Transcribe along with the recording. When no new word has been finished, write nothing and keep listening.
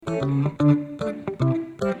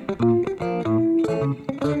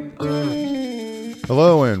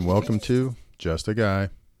Hello and welcome to Just a Guy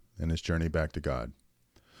and His Journey Back to God.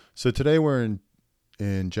 So today we're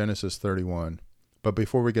in Genesis 31, but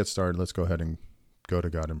before we get started, let's go ahead and go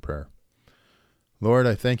to God in prayer. Lord,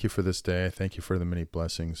 I thank you for this day. I thank you for the many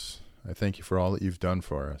blessings. I thank you for all that you've done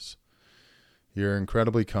for us. You're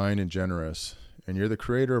incredibly kind and generous, and you're the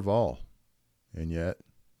creator of all, and yet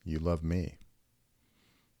you love me.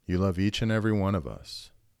 You love each and every one of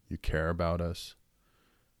us. You care about us.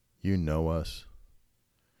 You know us.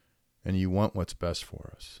 And you want what's best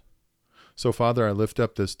for us. So, Father, I lift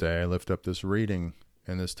up this day. I lift up this reading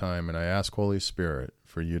and this time, and I ask, Holy Spirit,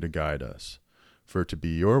 for you to guide us, for it to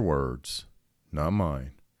be your words, not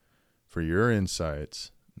mine, for your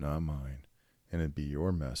insights, not mine, and it be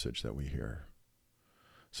your message that we hear.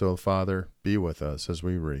 So, Father, be with us as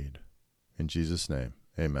we read. In Jesus' name,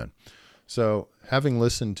 amen. So, having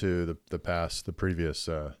listened to the previous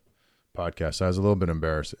podcast, I was a little bit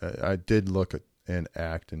embarrassed. I did look at and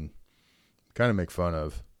act and kind of make fun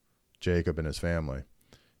of Jacob and his family.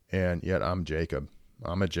 And yet I'm Jacob.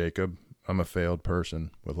 I'm a Jacob. I'm a failed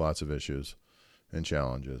person with lots of issues and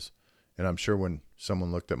challenges. And I'm sure when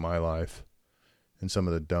someone looked at my life and some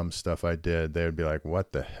of the dumb stuff I did, they would be like,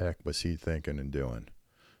 what the heck was he thinking and doing?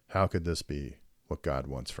 How could this be what God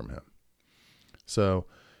wants from him? So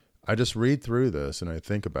I just read through this and I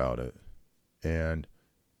think about it. And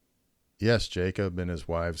yes, Jacob and his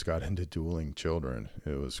wives got into dueling children.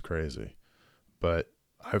 It was crazy. But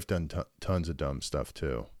I've done tons of dumb stuff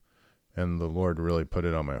too. And the Lord really put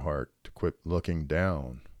it on my heart to quit looking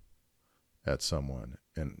down at someone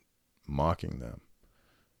and mocking them.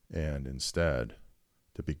 And instead,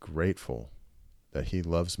 to be grateful that he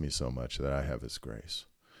loves me so much that I have his grace.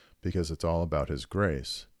 Because it's all about his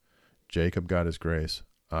grace. Jacob got his grace.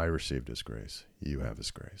 I received his grace. You have his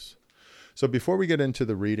grace. So before we get into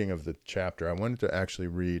the reading of the chapter, I wanted to actually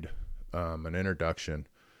read an introduction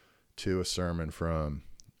to a sermon from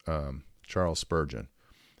Charles Spurgeon.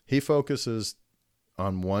 He focuses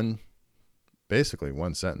on basically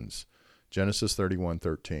one sentence, Genesis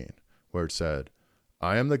 31:13, where it said,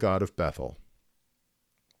 I am the God of Bethel.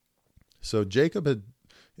 So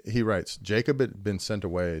he writes, Jacob had been sent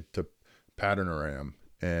away to Paddan-aram,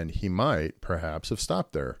 and he might perhaps have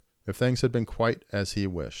stopped there if things had been quite as he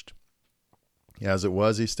wished. As it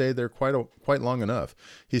was, he stayed there quite long enough.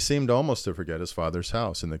 He seemed almost to forget his father's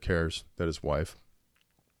house and the cares that his wife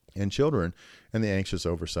and children and the anxious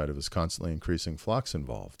oversight of his constantly increasing flocks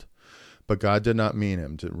involved. But God did not mean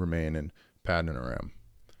him to remain in Paddan-aram.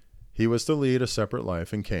 He was to lead a separate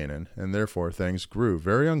life in Canaan, and therefore things grew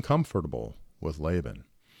very uncomfortable with Laban.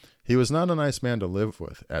 He was not a nice man to live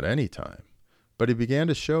with at any time, but he began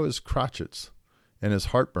to show his crotchets and his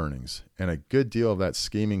heartburnings and a good deal of that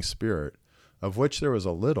scheming spirit, of which there was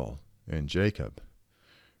a little in Jacob,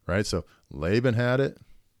 right? So Laban had it,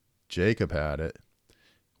 Jacob had it.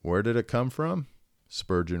 Where did it come from?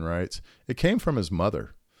 Spurgeon writes, it came from his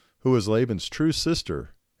mother, who was Laban's true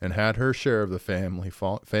sister and had her share of the family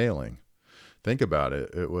failing. Think about it.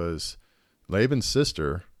 It was Laban's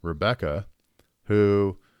sister, Rebekah,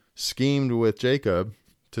 who schemed with Jacob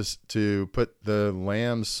to put the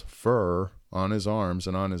lamb's fur on his arms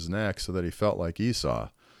and on his neck so that he felt like Esau,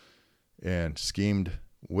 and schemed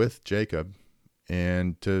with Jacob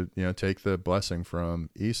and to, take the blessing from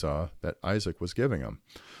Esau that Isaac was giving him.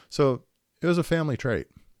 So it was a family trait.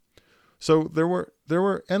 So there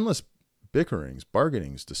were endless bickerings,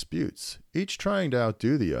 bargainings, disputes, each trying to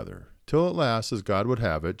outdo the other, till at last, as God would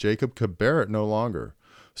have it, Jacob could bear it no longer.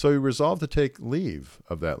 So he resolved to take leave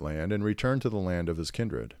of that land and return to the land of his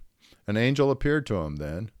kindred. An angel appeared to him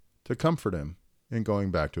then to comfort him in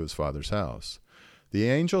going back to his father's house. The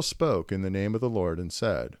angel spoke in the name of the Lord and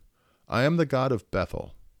said, I am the God of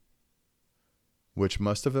Bethel, which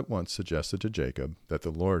must have at once suggested to Jacob that the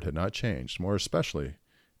Lord had not changed, more especially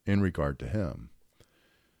in regard to him.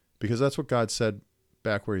 Because that's what God said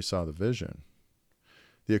back where he saw the vision.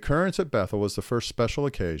 The occurrence at Bethel was the first special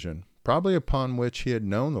occasion, probably upon which he had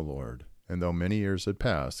known the Lord, and though many years had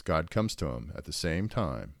passed, God comes to him at the same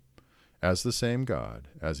time, as the same God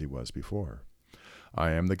as he was before.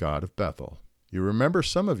 I am the God of Bethel. You remember,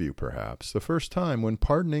 some of you perhaps, the first time when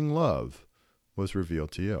pardoning love was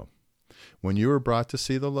revealed to you, when you were brought to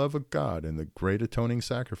see the love of God in the great atoning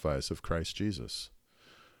sacrifice of Christ Jesus.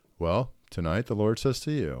 Well, tonight the Lord says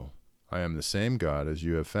to you, I am the same God as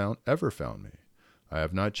you have ever found me. I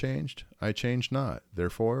have not changed, I change not.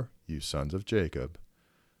 Therefore, you sons of Jacob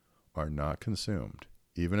are not consumed,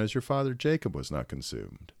 even as your father Jacob was not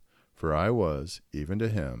consumed. For I was, even to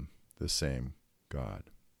him, the same God.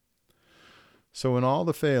 So in all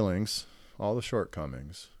the failings, all the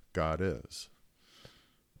shortcomings, God is.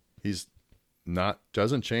 He's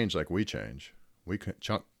doesn't change like we change. We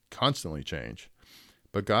constantly change.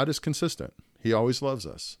 But God is consistent. He always loves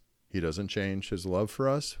us. He doesn't change his love for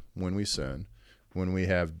us when we sin, when we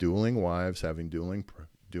have dueling wives, having dueling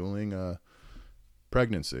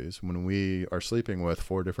pregnancies, when we are sleeping with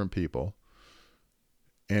 4 different people,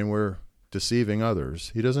 and we're deceiving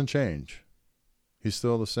others. He doesn't change. He's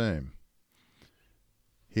still the same.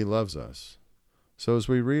 He loves us. So as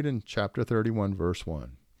we read in chapter 31, verse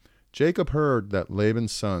 1, Jacob heard that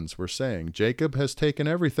Laban's sons were saying, Jacob has taken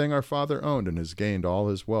everything our father owned and has gained all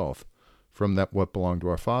his wealth from that what belonged to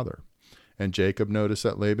our father. And Jacob noticed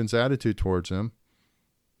that Laban's attitude towards him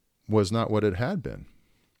was not what it had been.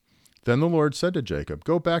 Then the Lord said to Jacob,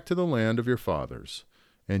 go back to the land of your fathers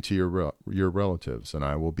and to your relatives, and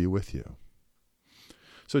I will be with you.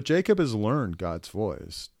 So Jacob has learned God's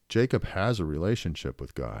voice. Jacob has a relationship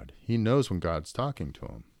with God. He knows when God's talking to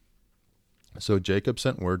him. So Jacob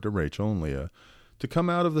sent word to Rachel and Leah to come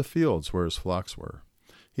out of the fields where his flocks were.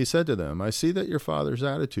 He said to them, I see that your father's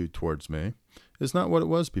attitude towards me is not what it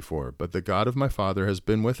was before, but the God of my father has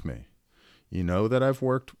been with me. You know that I've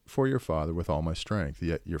worked for your father with all my strength,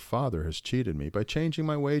 yet your father has cheated me by changing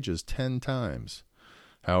my wages 10 times.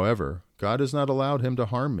 However, God has not allowed him to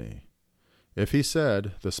harm me. If he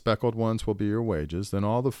said, the speckled ones will be your wages, then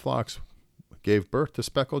all the flocks gave birth to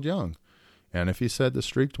speckled young. And if he said, the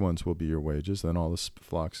streaked ones will be your wages, then all the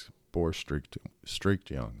flocks bore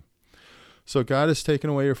streaked young. So God has taken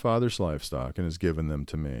away your father's livestock and has given them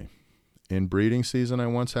to me. In breeding season I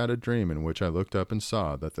once had a dream in which I looked up and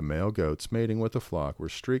saw that the male goats mating with the flock were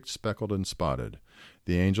streaked, speckled, and spotted.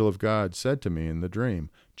 The angel of God said to me in the dream,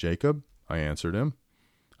 Jacob, I answered,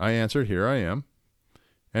 here I am.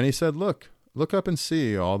 And he said, Look up and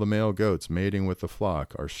see, all the male goats mating with the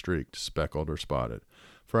flock are streaked, speckled, or spotted.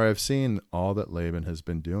 For I have seen all that Laban has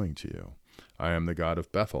been doing to you. I am the God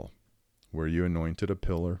of Bethel, where you anointed a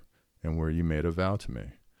pillar and where you made a vow to me.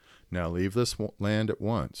 Now leave this land at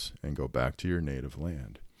once and go back to your native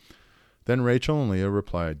land. Then Rachel and Leah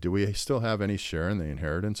replied, do we still have any share in the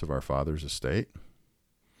inheritance of our father's estate?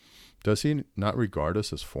 Does he not regard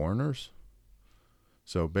us as foreigners?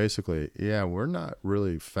 So basically, we're not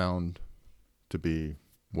really found to be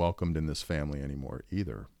welcomed in this family anymore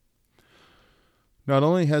either. Not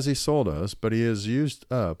only has he sold us, but he has used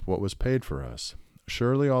up what was paid for us.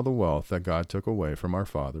 Surely all the wealth that God took away from our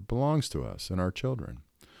father belongs to us and our children.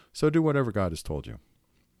 So do whatever God has told you.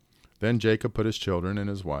 Then Jacob put his children and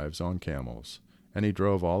his wives on camels, and he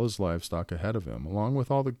drove all his livestock ahead of him, along with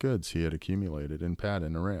all the goods he had accumulated in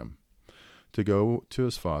Paddan Aram, to go to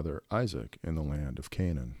his father Isaac in the land of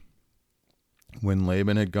Canaan. When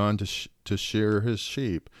Laban had gone to shear his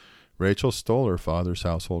sheep, Rachel stole her father's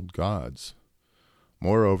household gods.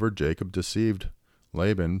 Moreover, Jacob deceived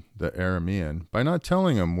Laban the Aramean by not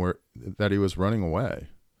telling him that he was running away.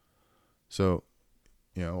 So,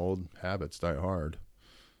 old habits die hard.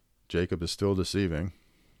 Jacob is still deceiving.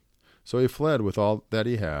 So he fled with all that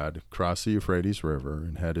he had, crossed the Euphrates River,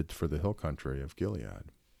 and headed for the hill country of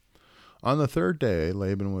Gilead. On the 3rd day,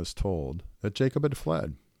 Laban was told that Jacob had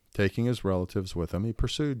fled. Taking his relatives with him, he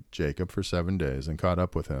pursued Jacob for 7 days and caught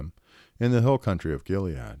up with him in the hill country of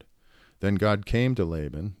Gilead. Then God came to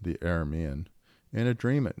Laban, the Aramean, in a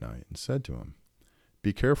dream at night and said to him,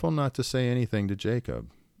 be careful not to say anything to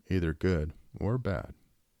Jacob, either good or bad.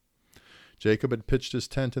 Jacob had pitched his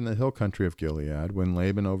tent in the hill country of Gilead when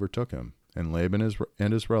Laban overtook him, and Laban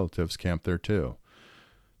and his relatives camped there too.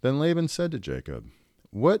 Then Laban said to Jacob,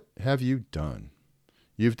 what have you done?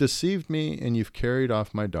 You've deceived me, and you've carried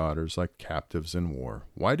off my daughters like captives in war.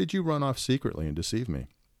 Why did you run off secretly and deceive me?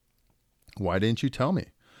 Why didn't you tell me,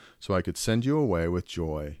 so I could send you away with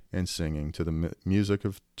joy and singing to the music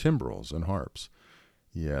of timbrels and harps?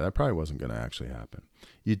 That probably wasn't going to actually happen.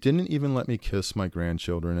 You didn't even let me kiss my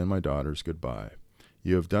grandchildren and my daughters goodbye.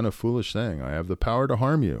 You have done a foolish thing. I have the power to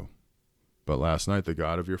harm you. But last night the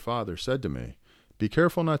God of your father said to me, be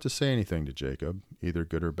careful not to say anything to Jacob, either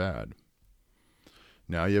good or bad.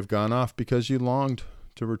 Now you have gone off because you longed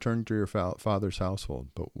to return to your father's household.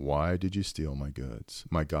 But why did you steal my goods,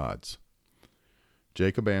 my gods?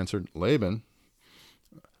 Jacob answered, Laban,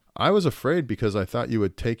 I was afraid because I thought you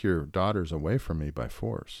would take your daughters away from me by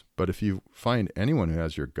force. But if you find anyone who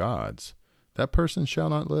has your gods, that person shall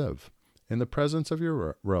not live. In the presence of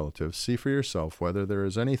your relatives, see for yourself whether there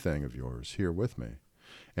is anything of yours here with me.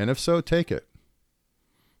 And if so, take it.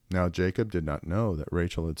 Now Jacob did not know that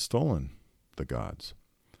Rachel had stolen the gods.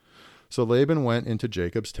 So Laban went into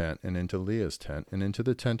Jacob's tent and into Leah's tent and into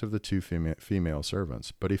the tent of the 2 female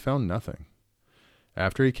servants, but he found nothing.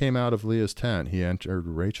 After he came out of Leah's tent, he entered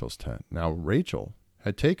Rachel's tent. Now Rachel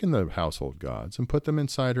had taken the household gods and put them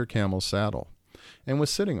inside her camel's saddle and was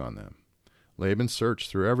sitting on them. Laban searched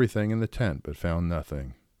through everything in the tent, but found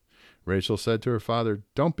nothing. Rachel said to her father,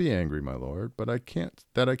 "Don't be angry, my lord, but I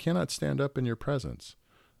cannot stand up in your presence.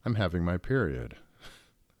 I'm having my period."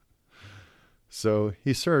 So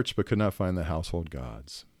he searched, but could not find the household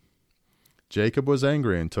gods. Jacob was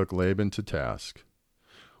angry and took Laban to task.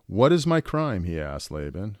 "What is my crime?" he asked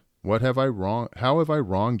Laban. How have I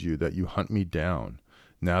wronged you that you hunt me down?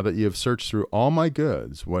 Now that you have searched through all my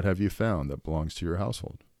goods, what have you found that belongs to your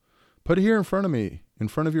household? Put it here in front of me, in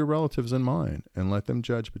front of your relatives and mine, and let them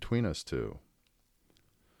judge between us two.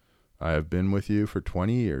 I have been with you for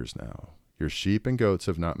 20 years now. Your sheep and goats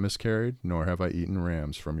have not miscarried, nor have I eaten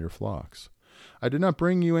rams from your flocks. I did not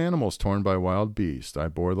bring you animals torn by wild beasts. I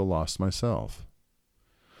bore the loss myself.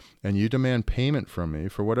 And you demand payment from me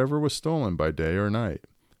for whatever was stolen by day or night.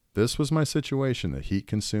 This was my situation. The heat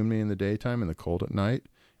consumed me in the daytime and the cold at night,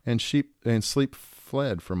 and sleep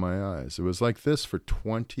fled from my eyes. It was like this for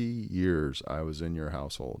 20 years I was in your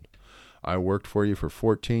household. I worked for you for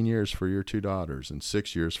 14 years for your 2 daughters and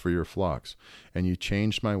 6 years for your flocks, and you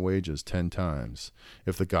changed my wages 10 times.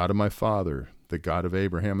 If the God of my father, the God of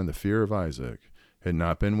Abraham and the fear of Isaac, had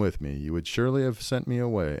not been with me, you would surely have sent me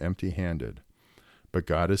away empty-handed. But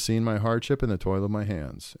God has seen my hardship and the toil of my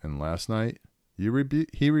hands, and last night he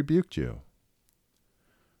rebuked you.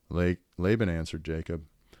 Laban answered Jacob,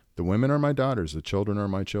 "The women are my daughters, the children are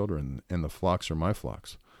my children, and the flocks are my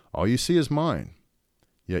flocks. All you see is mine.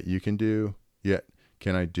 Yet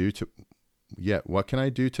what can I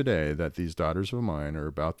do today that these daughters of mine are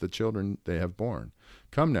about the children they have borne?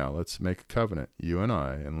 Come now, let's make a covenant, you and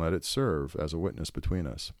I, and let it serve as a witness between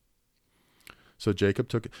us." So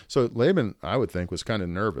Laban, I would think, was kind of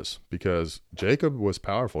nervous because Jacob was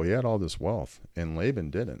powerful. He had all this wealth, and Laban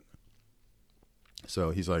didn't. So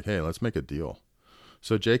he's like, "Hey, let's make a deal."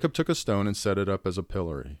 So Jacob took a stone and set it up as a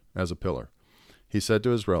pillar. He said to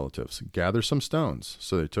his relatives, "Gather some stones."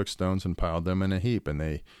 So they took stones and piled them in a heap, and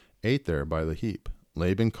they ate there by the heap.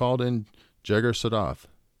 Laban called it Jegar-Sadath,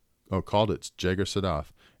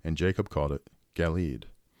 and Jacob called it Galeed.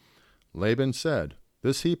 Laban said,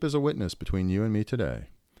 "This heap is a witness between you and me today."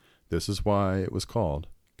 This is why it was called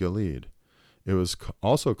Galeed. It was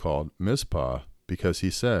also called Mizpah, because he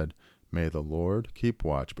said, "May the Lord keep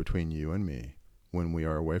watch between you and me when we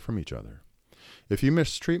are away from each other. If you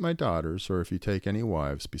mistreat my daughters, or if you take any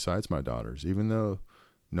wives besides my daughters, even though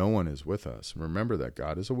no one is with us, remember that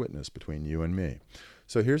God is a witness between you and me."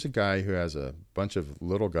 So here's a guy who has a bunch of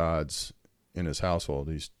little gods in his household.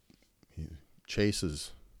 He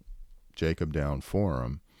chases Jacob down for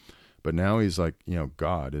him, but now he's like,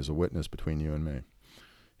 God is a witness between you and me.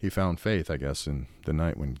 He found faith, I guess, in the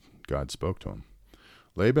night when God spoke to him.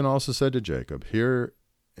 Laban also said to Jacob, "Here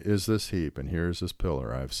is this heap, and here is this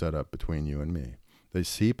pillar I have set up between you and me.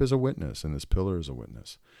 This heap is a witness, and this pillar is a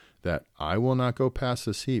witness, that I will not go past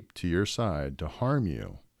this heap to your side to harm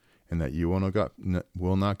you, and that you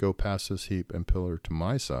will not go past this heap and pillar to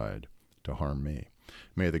my side to harm me.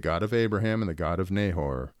 May the God of Abraham and the God of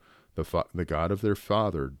Nahor, the God of their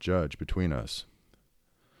father, judge between us."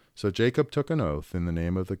 So Jacob took an oath in the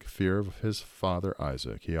name of the fear of his father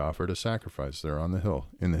Isaac. He offered a sacrifice there on the hill,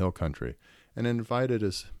 in the hill country, and invited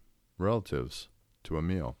his relatives to a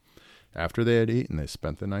meal. After they had eaten, they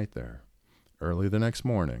spent the night there. Early the next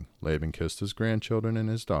morning, Laban kissed his grandchildren and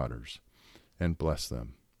his daughters and blessed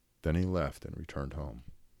them. Then he left and returned home.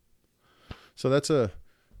 So that's a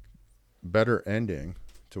better ending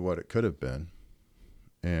to what it could have been.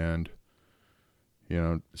 And,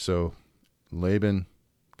 so Laban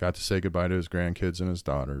got to say goodbye to his grandkids and his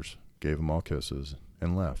daughters, gave them all kisses,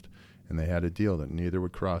 and left. And they had a deal that neither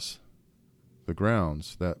would cross the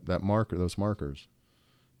grounds, those markers,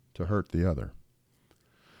 to hurt the other.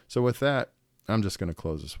 So with that, I'm just going to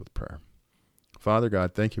close this with prayer. Father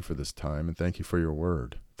God, thank you for this time, and thank you for your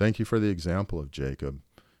word. Thank you for the example of Jacob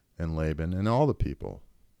and Laban and all the people.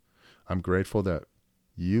 I'm grateful that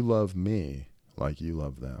you love me like you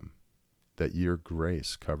love them, that your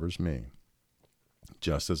grace covers me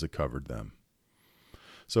just as it covered them.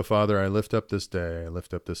 So, Father, I lift up this day, I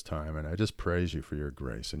lift up this time, and I just praise you for your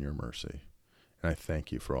grace and your mercy. And I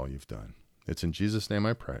thank you for all you've done. It's in Jesus' name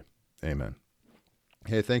I pray. Amen.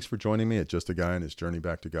 Hey, thanks for joining me at Just a Guy on His Journey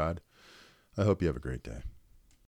Back to God. I hope you have a great day.